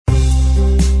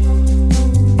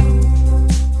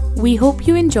We hope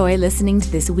you enjoy listening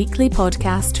to this weekly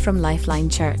podcast from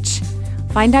Lifeline Church.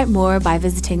 Find out more by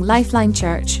visiting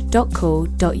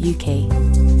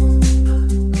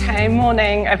lifelinechurch.co.uk. Okay,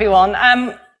 morning everyone.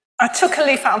 I took a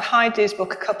leaf out of Heidi's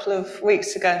book a couple of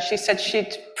weeks ago, and she said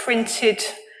she'd printed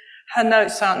her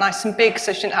notes out nice and big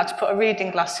so she didn't have to put her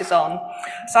reading glasses on.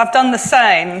 So I've done the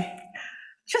same.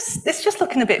 It's just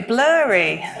looking a bit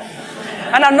blurry.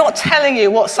 And I'm not telling you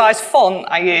what size font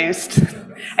I used.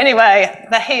 Anyway,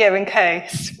 they're here in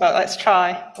case. Well, let's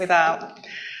try without.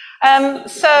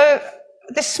 So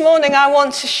this morning I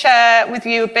want to share with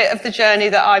you a bit of the journey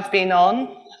that I've been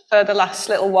on for the last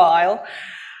little while.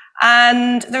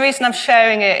 And the reason I'm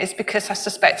sharing it is because I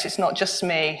suspect it's not just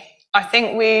me. I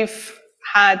think we've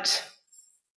had...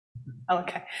 I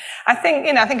think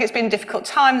it's been a difficult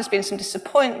time. There's been some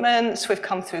disappointments. We've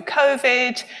come through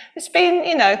COVID. It's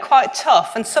been, quite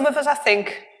tough. And some of us, I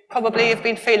think, probably have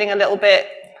been feeling a little bit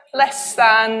less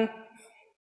than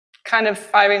kind of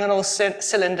firing on all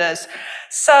cylinders.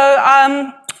 So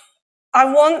I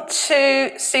want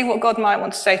to see what God might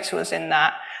want to say to us in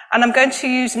that. And I'm going to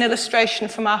use an illustration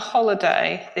from our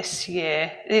holiday this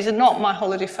year. These are not my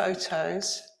holiday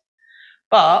photos,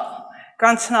 but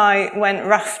Grant and I went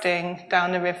rafting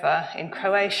down the river in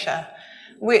Croatia,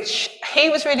 which he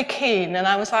was really keen, and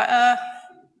I was like,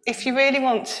 if you really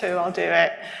want to, I'll do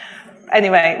it.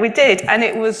 Anyway, we did, and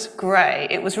it was great.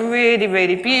 It was really,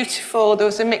 really beautiful. There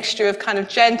was a mixture of kind of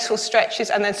gentle stretches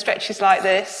and then stretches like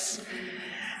this.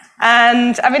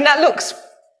 And, that looks,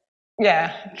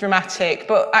 dramatic,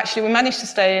 but actually we managed to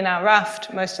stay in our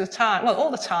raft most of the time, well,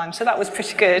 all the time, so that was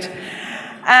pretty good.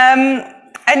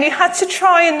 And you had to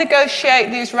try and negotiate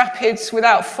these rapids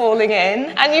without falling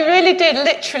in. And you really did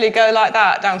literally go like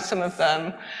that down some of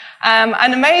them.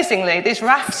 And amazingly, these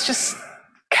rafts just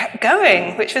kept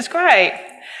going, which was great.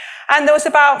 And there was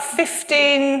about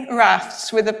 15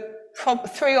 rafts with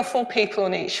 3 or 4 people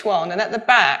on each one. And at the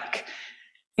back,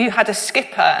 you had a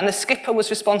skipper, and the skipper was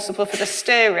responsible for the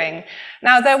steering.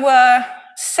 Now, there were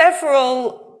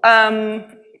several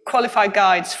qualified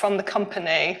guides from the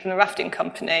rafting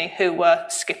company, who were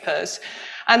skippers.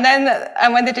 And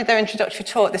when they did their introductory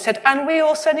talk, they said, and we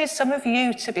also need some of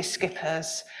you to be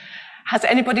skippers. Has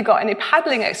anybody got any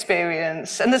paddling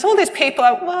experience? And there's all these people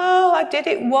like, well, I did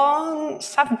it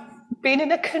once, I've been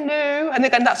in a canoe. And they're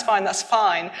going, that's fine.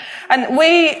 And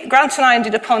Grant and I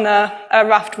ended up on a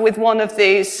raft with one of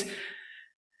these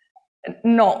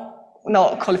not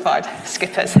qualified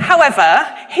skippers. However,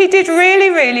 he did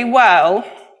really, really well.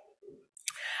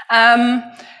 And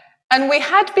we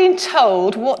had been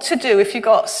told what to do if you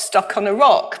got stuck on a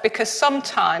rock, because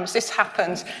sometimes this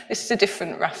happens. This is a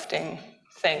different rafting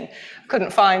thing.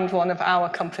 Couldn't find one of our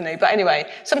company. But anyway,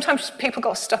 sometimes people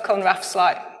got stuck on rocks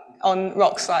like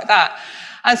that.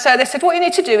 And so they said, what you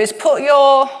need to do is put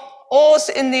your oars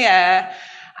in the air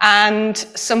and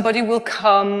somebody will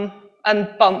come and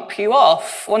bump you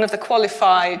off. One of the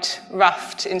qualified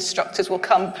raft instructors will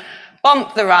come,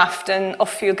 bump the raft, and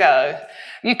off you go.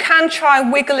 You can try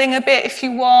wiggling a bit if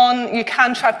you want. You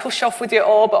can try push off with your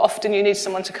oar, but often you need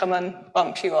someone to come and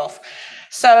bump you off.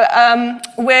 So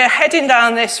we're heading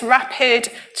down this rapid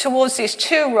towards these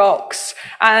 2 rocks,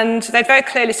 and they very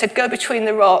clearly said, go between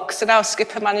the rocks, and our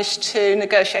skipper managed to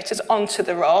negotiate us onto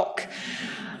the rock.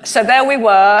 So there we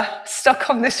were, stuck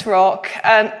on this rock,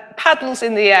 and paddles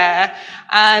in the air,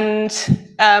 and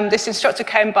this instructor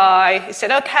came by. He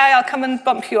said, okay, I'll come and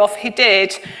bump you off. He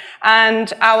did.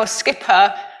 And our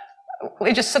skipper,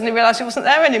 we just suddenly realised he wasn't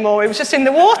there anymore. He was just in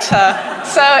the water.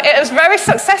 So it was very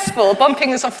successful,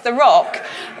 bumping us off the rock,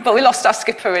 but we lost our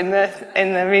skipper in the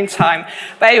meantime.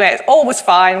 But anyway, all was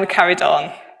fine. We carried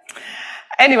on.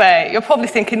 Anyway, you're probably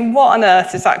thinking, what on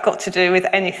earth has that got to do with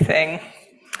anything?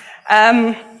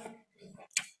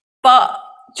 But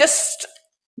just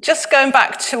going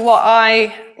back to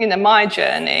my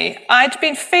journey, I'd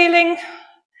been feeling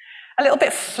a little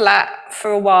bit flat for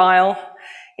a while,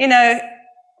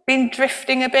 been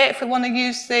drifting a bit, if we want to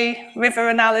use the river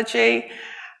analogy.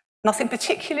 Nothing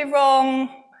particularly wrong,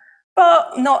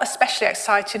 but not especially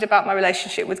excited about my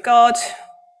relationship with God. A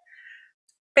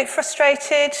bit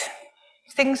frustrated.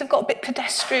 Things have got a bit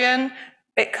pedestrian, a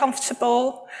bit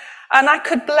comfortable. And I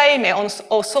could blame it on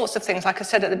all sorts of things. Like I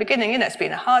said at the beginning, it's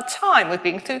been a hard time. We've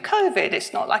been through COVID.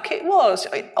 It's not like it was.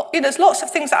 There's lots of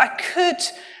things that I could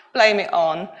blame it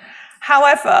on.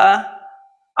 However,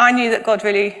 I knew that God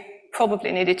really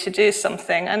probably needed to do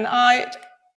something. And I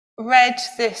read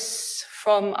this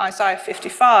from Isaiah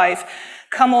 55.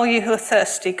 Come all you who are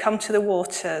thirsty, come to the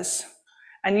waters.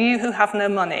 And you who have no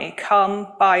money, come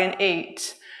buy and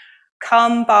eat.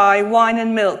 Come buy wine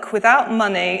and milk without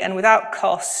money and without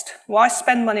cost. Why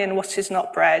spend money on what is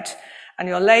not bread, and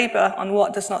your labor on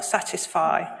what does not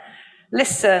satisfy?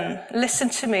 Listen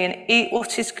to me and eat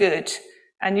what is good,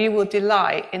 and you will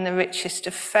delight in the richest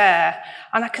of fare.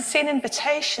 And I can see an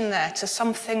invitation there to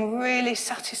something really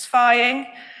satisfying.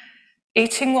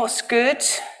 Eating what's good,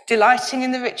 delighting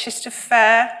in the richest of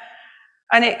fare.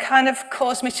 And it kind of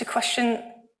caused me to question,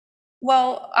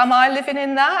 well, am I living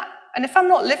in that? And if I'm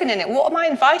not living in it, what am I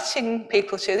inviting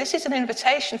people to? This is an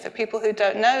invitation for people who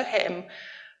don't know him.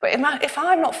 But if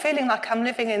I'm not feeling like I'm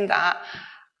living in that,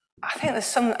 I think there's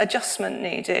some adjustment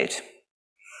needed.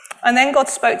 And then God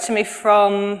spoke to me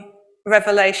from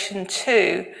Revelation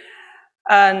 2,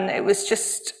 and it was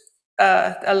just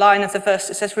a line of the verse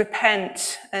that says,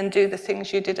 repent and do the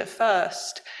things you did at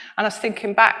first. And I was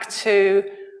thinking back to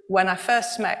when I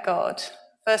first met God,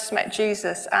 first met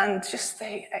Jesus, and just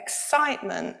the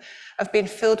excitement of being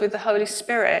filled with the Holy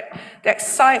Spirit, the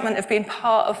excitement of being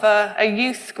part of a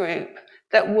youth group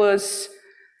that was,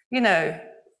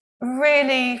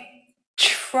 really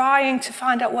trying to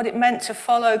find out what it meant to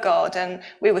follow God. And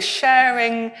we were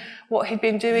sharing what he'd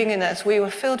been doing in us. We were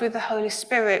filled with the Holy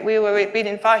Spirit. We were being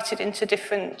invited into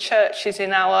different churches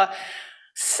in our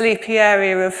sleepy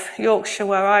area of Yorkshire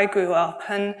where I grew up.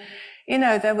 And,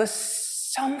 there was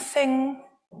something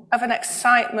of an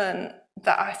excitement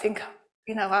that I think,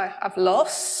 I've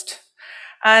lost.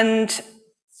 And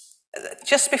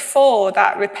just before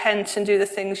that, repent and do the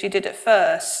things you did at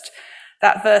first,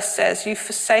 that verse says, you've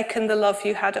forsaken the love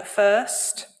you had at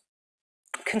first.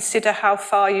 Consider how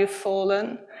far you've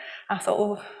fallen. I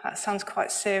thought, that sounds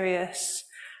quite serious.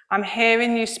 I'm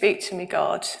hearing you speak to me,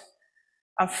 God.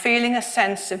 I'm feeling a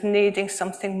sense of needing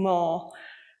something more.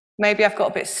 Maybe I've got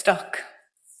a bit stuck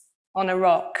on a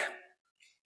rock.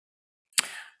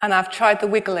 And I've tried the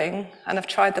wiggling and I've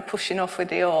tried the pushing off with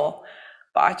the oar,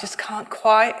 but I just can't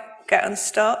quite get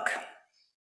unstuck.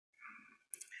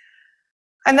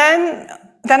 And then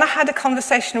I had a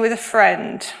conversation with a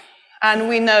friend, and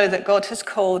we know that God has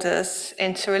called us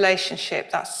into relationship.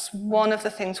 That's one of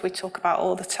the things we talk about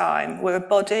all the time. We're a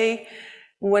body.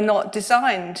 We're not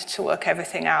designed to work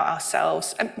everything out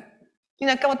ourselves. And,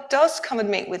 God does come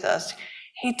and meet with us.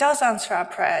 He does answer our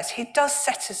prayers. He does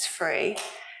set us free.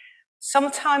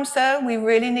 Sometimes, though, we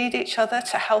really need each other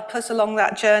to help us along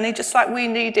that journey, just like we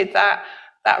needed that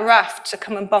raft to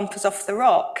come and bump us off the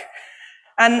rock.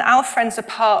 And our friends are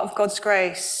part of God's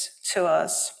grace to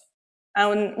us.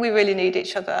 And we really need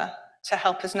each other to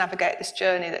help us navigate this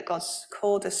journey that God's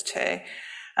called us to.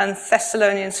 And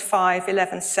Thessalonians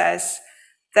 5:11 says,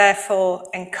 therefore,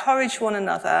 encourage one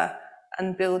another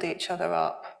and build each other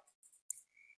up.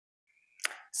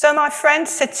 So my friend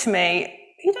said to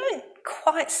me, you don't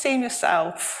quite seem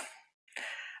yourself.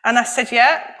 And I said,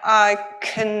 yeah, I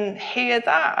can hear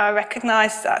that. I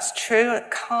recognize that's true. I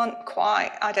can't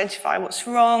quite identify what's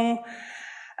wrong.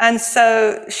 And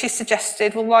so she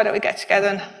suggested, well, why don't we get together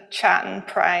and chat and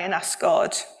pray and ask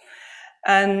God?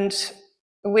 And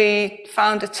we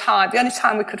found a time. The only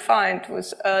time we could find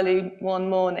was early one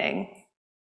morning,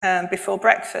 before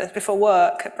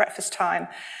work, at breakfast time.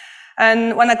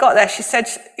 And when I got there, she said,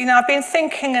 I've been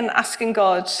thinking and asking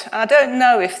God, and I don't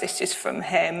know if this is from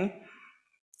him,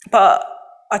 but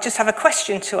I just have a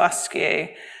question to ask you.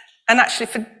 And actually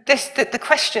for this, the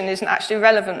question isn't actually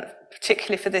relevant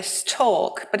particularly for this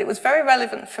talk, but it was very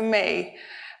relevant for me.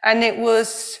 And it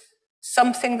was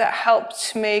something that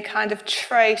helped me kind of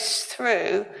trace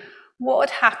through what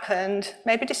had happened,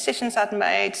 maybe decisions I'd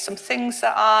made, some things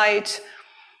that I'd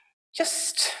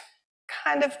just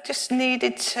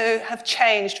needed to have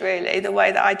changed, really, the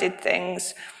way that I did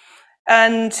things.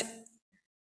 And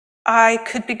I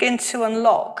could begin to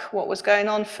unlock what was going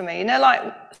on for me.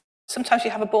 Like sometimes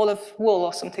you have a ball of wool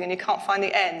or something and you can't find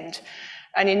the end,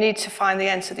 and you need to find the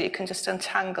end so that you can just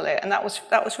untangle it. And that was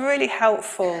really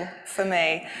helpful for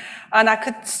me. And I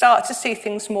could start to see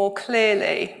things more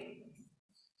clearly.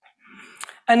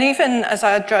 And even as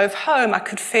I drove home, I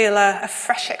could feel a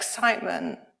fresh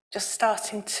excitement just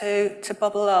starting to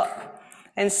bubble up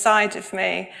inside of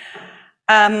me.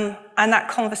 And that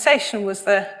conversation was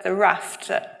the raft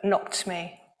that knocked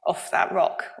me off that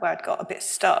rock where I'd got a bit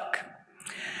stuck.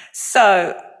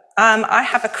 So I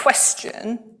have a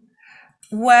question.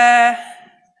 Where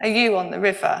are you on the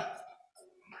river?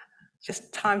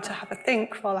 Just time to have a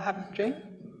think while I have a drink.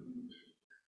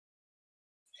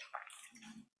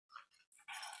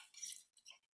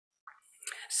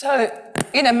 So,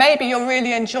 maybe you're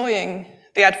really enjoying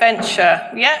the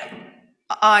adventure. Yeah,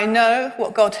 I know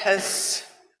what God is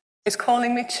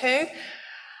calling me to.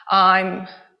 I'm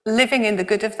living in the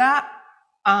good of that.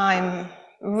 I'm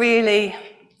really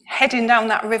heading down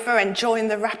that river, enjoying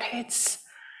the rapids.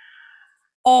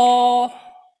 Or,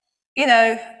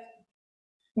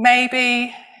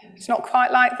 maybe it's not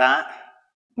quite like that.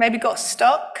 Maybe got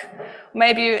stuck.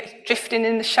 Maybe you're drifting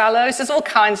in the shallows. There's all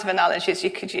kinds of analogies you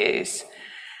could use.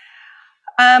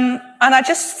 And I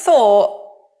just thought,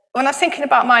 when I was thinking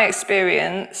about my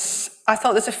experience, I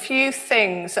thought there's a few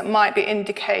things that might be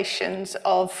indications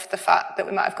of the fact that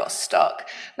we might have got stuck.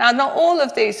 Now, not all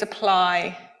of these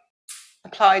applied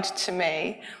to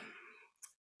me,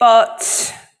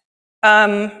 but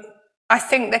I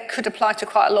think they could apply to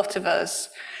quite a lot of us.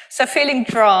 So feeling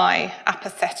dry,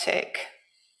 apathetic,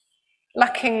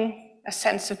 lacking a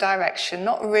sense of direction,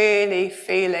 not really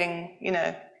feeling,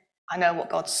 I know what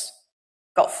God's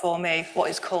got for me, what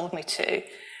He's called me to.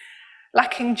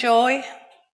 Lacking joy,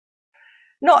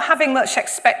 not having much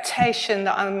expectation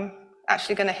that I'm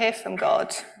actually going to hear from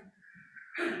God.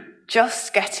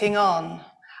 Just getting on.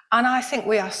 And I think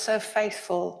we are so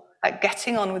faithful at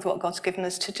getting on with what God's given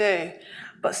us to do.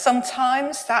 But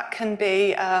sometimes that can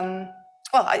be,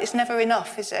 it's never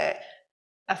enough, is it?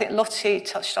 I think Lottie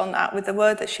touched on that with the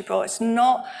word that she brought. It's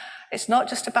not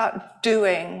just about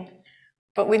doing,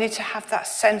 but we need to have that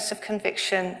sense of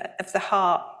conviction of the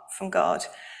heart from God.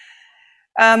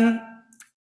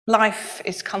 Life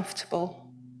is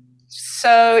comfortable.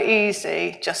 So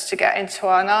easy just to get into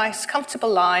our nice, comfortable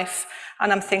life.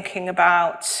 And I'm thinking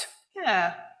about,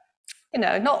 not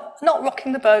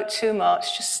rocking the boat too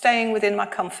much, just staying within my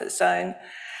comfort zone.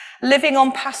 Living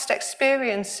on past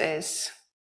experiences.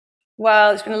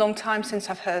 Well, it's been a long time since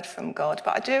I've heard from God,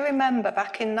 but I do remember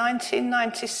back in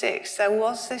 1996, there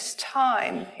was this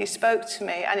time He spoke to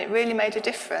me and it really made a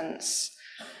difference.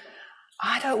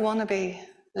 I don't want to be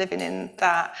living in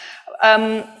that.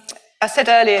 I said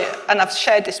earlier, and I've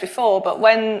shared this before, but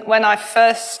when I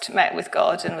first met with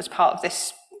God and was part of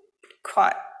this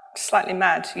quite slightly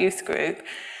mad youth group,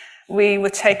 we were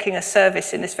taking a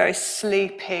service in this very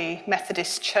sleepy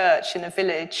Methodist church in a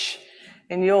village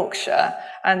in Yorkshire,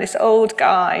 and this old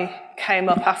guy came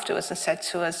up after us and said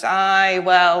to us,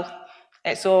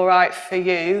 it's all right for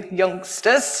you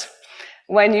youngsters.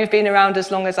 When you've been around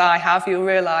as long as I have, you'll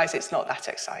realise it's not that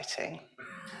exciting.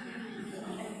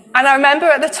 And I remember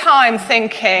at the time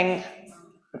thinking,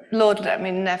 Lord, let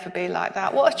me never be like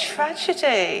that. What a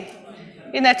tragedy.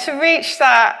 To reach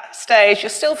that stage, you're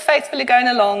still faithfully going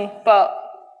along, but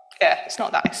it's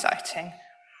not that exciting.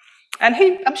 And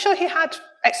I'm sure he had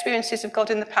experiences of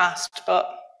God in the past, but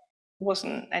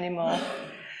wasn't anymore.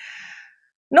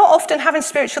 Not often having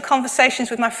spiritual conversations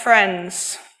with my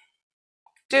friends.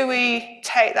 Do we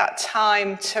take that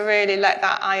time to really let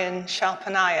that iron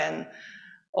sharpen iron?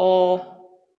 Or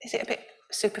is it a bit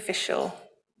superficial?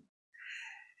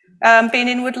 Being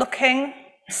inward looking,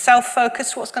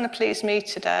 self-focused, what's going to please me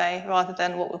today, rather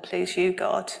than what will please you,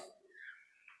 God.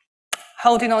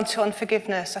 Holding on to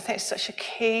unforgiveness, I think it's such a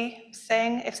key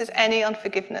thing. If there's any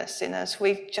unforgiveness in us,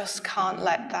 we just can't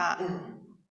let that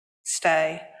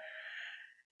stay.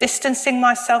 Distancing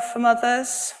myself from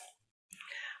others.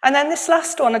 And then this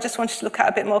last one, I just wanted to look at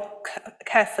a bit more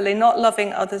carefully, not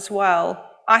loving others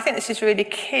well. I think this is really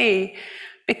key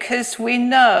because we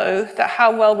know that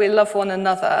how well we love one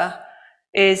another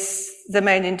is the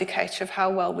main indicator of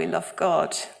how well we love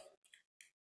God.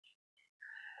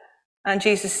 And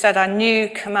Jesus said, "A new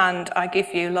command I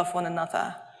give you, love one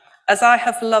another. As I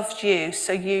have loved you,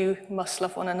 so you must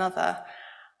love one another.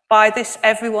 By this,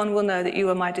 everyone will know that you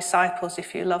are my disciples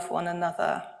if you love one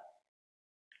another."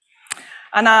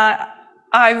 And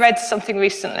I read something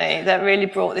recently that really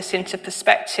brought this into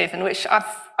perspective, and which I've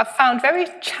found very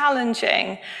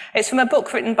challenging. It's from a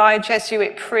book written by a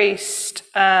Jesuit priest.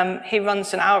 He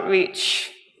runs an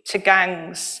outreach to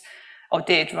gangs, or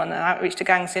did run an outreach to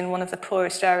gangs in one of the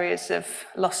poorest areas of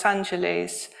Los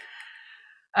Angeles.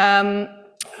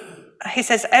 He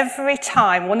says every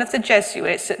time one of the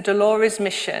Jesuits at Dolores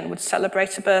Mission would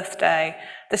celebrate a birthday,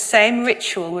 the same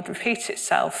ritual would repeat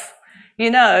itself.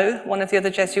 One of the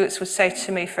other Jesuits would say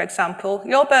to me, for example,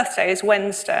 "Your birthday is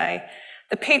Wednesday.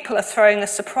 The people are throwing a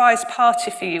surprise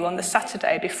party for you on the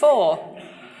Saturday before.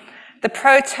 The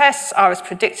protests are as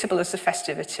predictable as the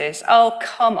festivities." "Oh,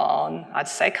 come on," I'd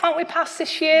say. "Can't we pass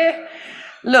this year?"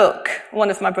 "Look,"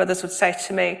 one of my brothers would say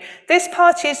to me, "this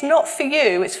party is not for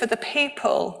you, it's for the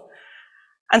people.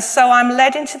 And so I'm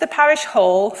led into the parish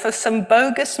hall for some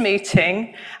bogus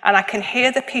meeting, and I can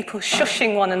hear the people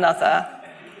shushing one another.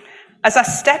 As I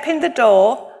step in the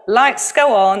door, lights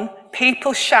go on,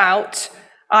 people shout.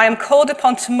 I am called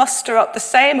upon to muster up the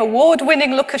same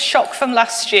award-winning look of shock from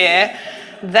last year.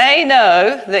 They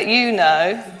know that you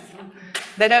know."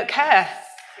 They don't care.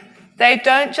 They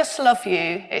don't just love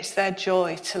you, it's their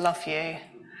joy to love you.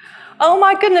 oh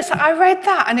my goodness, I read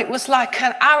that and it was like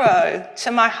an arrow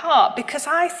to my heart, because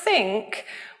I think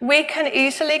we can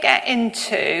easily get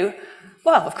into,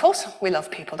 well, of course we love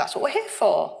people, that's what we're here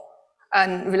for.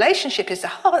 And relationship is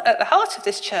at the heart of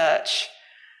this church.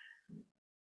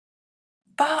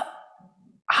 But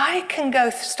I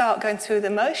can start going through the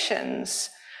motions.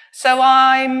 So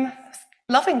I'm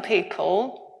loving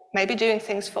people, maybe doing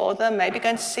things for them, maybe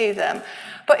going to see them.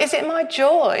 But is it my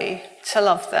joy to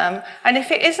love them? And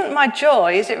if it isn't my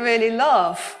joy, is it really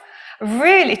love?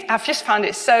 Really, I've just found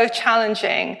it so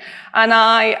challenging. And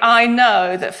I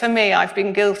know that for me, I've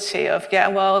been guilty of,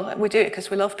 we do it because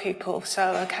we love people.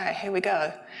 So, okay, here we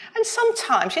go. And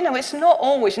sometimes, it's not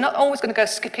always, you're not always going to go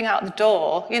skipping out the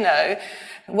door,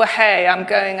 well, hey, I'm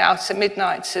going out at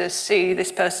midnight to see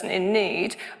this person in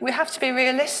need. We have to be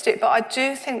realistic, but I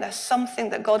do think there's something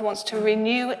that God wants to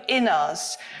renew in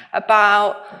us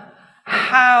about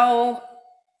how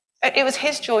it was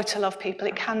his joy to love people.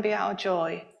 It can be our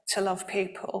joy to love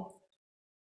people.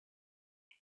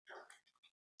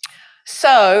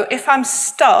 So if I'm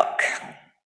stuck,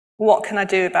 what can I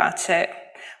do about it?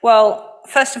 Well,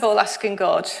 first of all, asking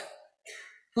God,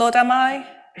 Lord, am I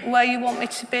where you want me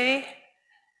to be?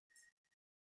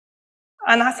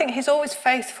 And I think he's always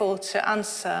faithful to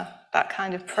answer that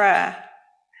kind of prayer.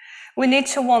 We need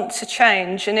to want to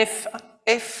change. And if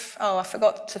I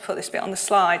forgot to put this bit on the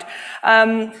slide.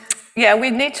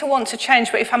 We need to want to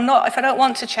change, but if I don't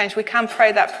want to change, we can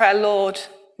pray that prayer, Lord,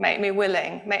 make me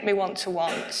willing, make me want to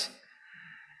want.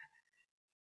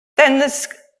 Then there's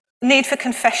need for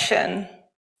confession.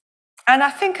 And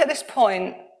I think at this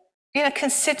point,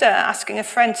 consider asking a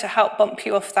friend to help bump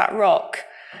you off that rock.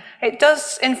 It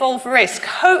does involve risk.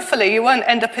 Hopefully you won't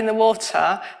end up in the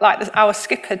water like our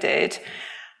skipper did.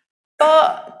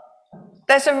 But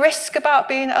there's a risk about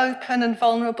being open and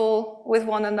vulnerable with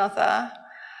one another.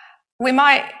 We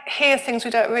might hear things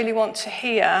we don't really want to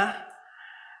hear.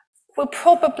 We'll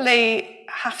probably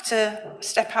have to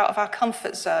step out of our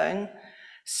comfort zone.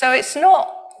 So it's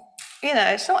not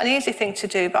an easy thing to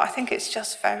do, but I think it's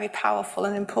just very powerful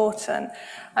and important.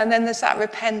 And then there's that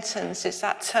repentance, it's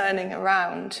that turning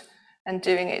around and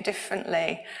doing it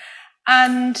differently.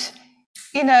 And,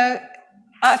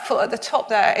 I put at the top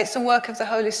there, it's the work of the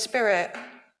Holy Spirit,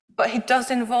 but he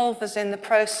does involve us in the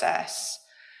process.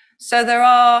 So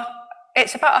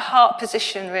it's about a heart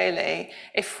position, really.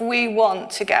 If we want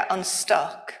to get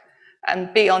unstuck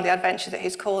and be on the adventure that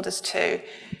he's called us to,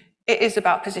 it is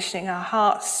about positioning our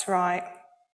hearts right.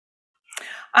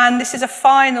 And this is a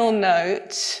final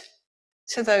note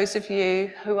to those of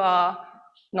you who are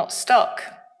not stuck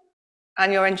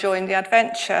and you're enjoying the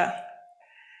adventure.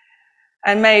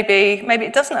 And maybe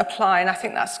it doesn't apply, and I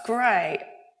think that's great.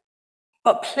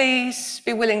 But please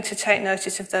be willing to take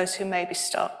notice of those who may be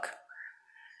stuck.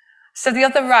 So the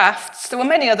other rafts, there were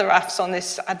many other rafts on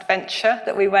this adventure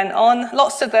that we went on.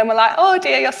 Lots of them were like, oh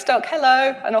dear, you're stuck,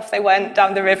 hello. And off they went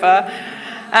down the river.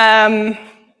 And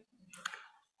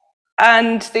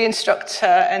the instructor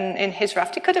in his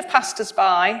raft, he could have passed us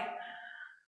by,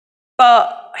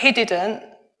 but he didn't.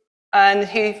 And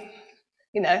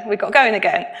we got going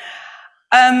again.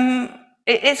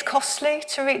 It is costly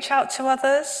to reach out to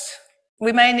others.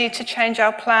 We may need to change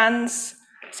our plans.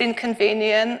 It's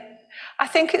inconvenient. I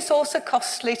think it's also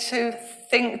costly to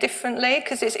think differently,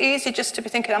 because it's easy just to be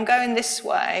thinking, I'm going this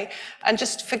way, and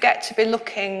just forget to be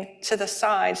looking to the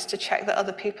sides to check that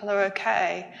other people are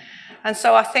okay. And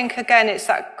so I think, again, it's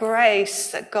that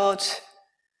grace that God,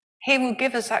 he will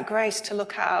give us that grace to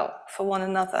look out for one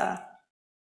another.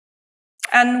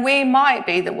 And we might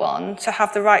be the one to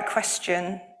have the right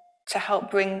question to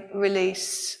help bring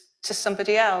release to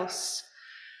somebody else.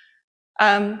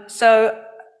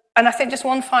 And I think just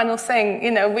one final thing,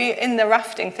 in the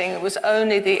rafting thing, it was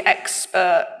only the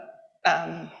expert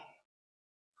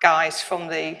guys from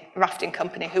the rafting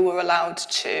company who were allowed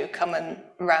to come and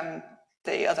ram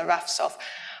the other rafts off.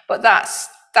 But that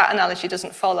analogy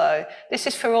doesn't follow. This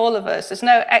is for all of us. There's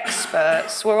no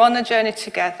experts. We're on a journey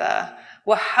together.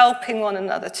 We're helping one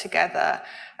another together.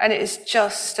 And it is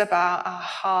just about our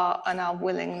heart and our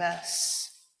willingness.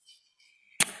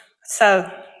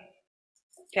 So,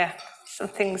 some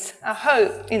things, I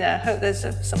hope there's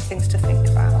some things to think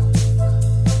about.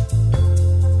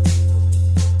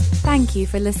 Thank you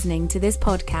for listening to this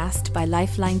podcast by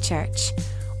Lifeline Church.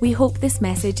 We hope this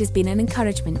message has been an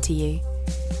encouragement to you.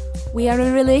 We are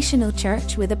a relational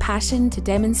church with a passion to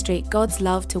demonstrate God's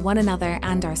love to one another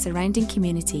and our surrounding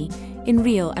community in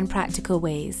real and practical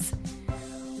ways.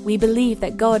 We believe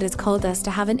that God has called us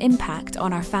to have an impact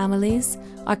on our families,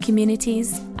 our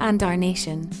communities, and our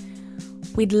nation.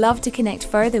 We'd love to connect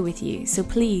further with you, so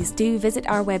please do visit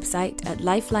our website at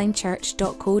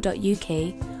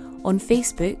lifelinechurch.co.uk, on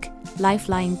Facebook,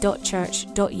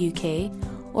 lifeline.church.uk,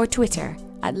 or Twitter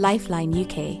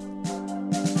 @LifelineUK.